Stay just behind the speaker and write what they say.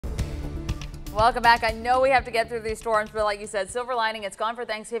Welcome back. I know we have to get through these storms, but like you said, silver lining, it's gone for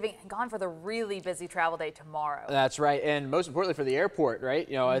Thanksgiving and gone for the really busy travel day tomorrow. That's right. And most importantly for the airport, right?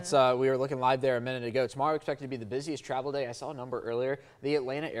 You know, it's we were looking live there a minute ago. Tomorrow expected to be the busiest travel day. I saw a number earlier. The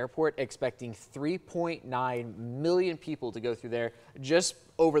Atlanta airport expecting 3.9 million people to go through there just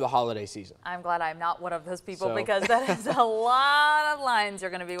over the holiday season. I'm glad I'm not one of those people because that is a lot of lines you're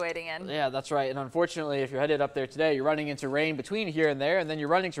going to be waiting in. Yeah, that's right. And unfortunately, if you're headed up there today, you're running into rain between here and there, and then you're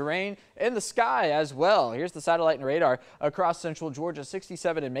running into rain in the sky as well. Here's the satellite and radar across central Georgia: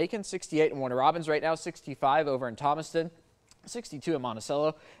 67 in Macon, 68 in Warner Robins right now, 65 over in Thomaston, 62 in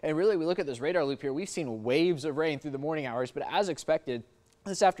Monticello. And really, we look at this radar loop here, we've seen waves of rain through the morning hours, but as expected,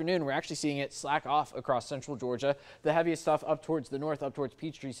 this afternoon, we're actually seeing it slack off across central Georgia. The heaviest stuff up towards the north, up towards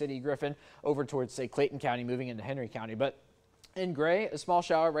Peachtree City, Griffin, over towards, say, Clayton County, moving into Henry County. But in gray, a small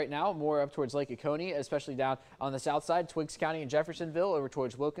shower right now, more up towards Lake Oconee, especially down on the south side, Twiggs County and Jeffersonville, over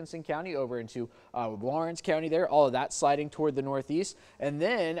towards Wilkinson County, over into Lawrence County there. All of that sliding toward the northeast. And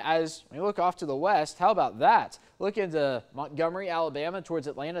then as we look off to the west, how about that? Look into Montgomery, Alabama, towards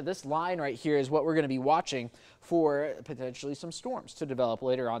Atlanta. This line right here is what we're going to be watching for potentially some storms to develop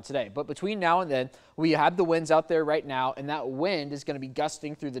later on today. But between now and then, we have the winds out there right now, and that wind is going to be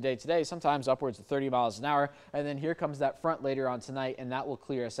gusting through the day today, sometimes upwards of 30 miles an hour. And then here comes that front later on tonight, and that will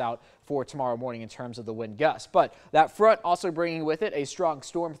clear us out for tomorrow morning in terms of the wind gusts. But that front also bringing with it a strong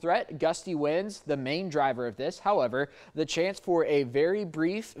storm threat, gusty winds, the main driver of this. However, the chance for a very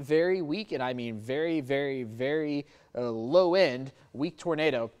brief, very weak, and I mean very low end weak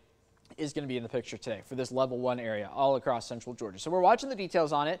tornado is going to be in the picture today for this level 1 area all across central Georgia. So we're watching the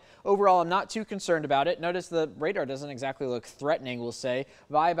details on it. Overall, I'm not too concerned about it. Notice the radar doesn't exactly look threatening, we'll say.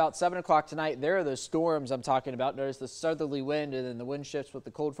 By about 7 o'clock tonight, there are those storms I'm talking about. Notice the southerly wind and then the wind shifts with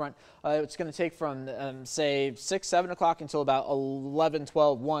the cold front. It's going to take from, say, 6, 7 o'clock until about 11,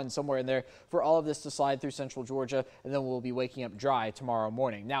 12, 1, somewhere in there for all of this to slide through central Georgia, and then we'll be waking up dry tomorrow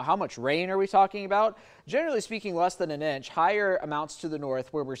morning. Now, how much rain are we talking about? Generally speaking, less than an inch. Higher amounts to the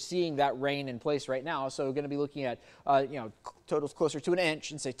north where we're seeing that rain in place right now. So we're going to be looking at, totals closer to an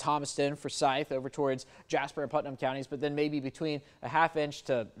inch in, say, Thomaston, Forsyth, over towards Jasper and Putnam counties, but then maybe between a ½ inch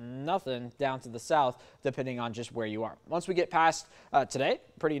to nothing down to the south, depending on just where you are. Once we get past today,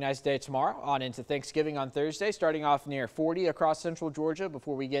 pretty nice day tomorrow, on into Thanksgiving on Thursday, starting off near 40 across central Georgia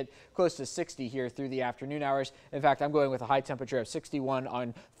before we get close to 60 here through the afternoon hours. In fact, I'm going with a high temperature of 61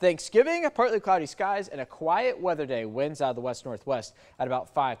 on Thanksgiving, partly cloudy skies, and a quiet weather day, winds out of the west-northwest at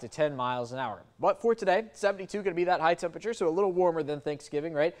about 5 to 10 miles an hour. But for today, 72 going to be that high temperature, so a little warmer than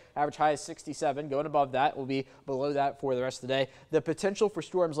Thanksgiving, right? Average high is 67. Going above that will be below that for the rest of the day. The potential for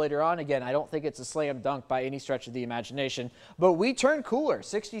storms later on, again, I don't think it's a slam dunk by any stretch of the imagination, but we turn cooler.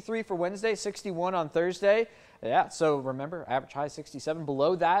 63 for Wednesday, 61 on Thursday. Yeah, so remember, average high 67.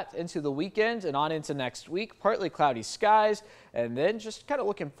 Below that into the weekend and on into next week, partly cloudy skies. And then just kind of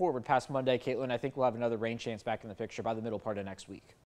looking forward past Monday, Caitlin, I think we'll have another rain chance back in the picture by the middle part of next week.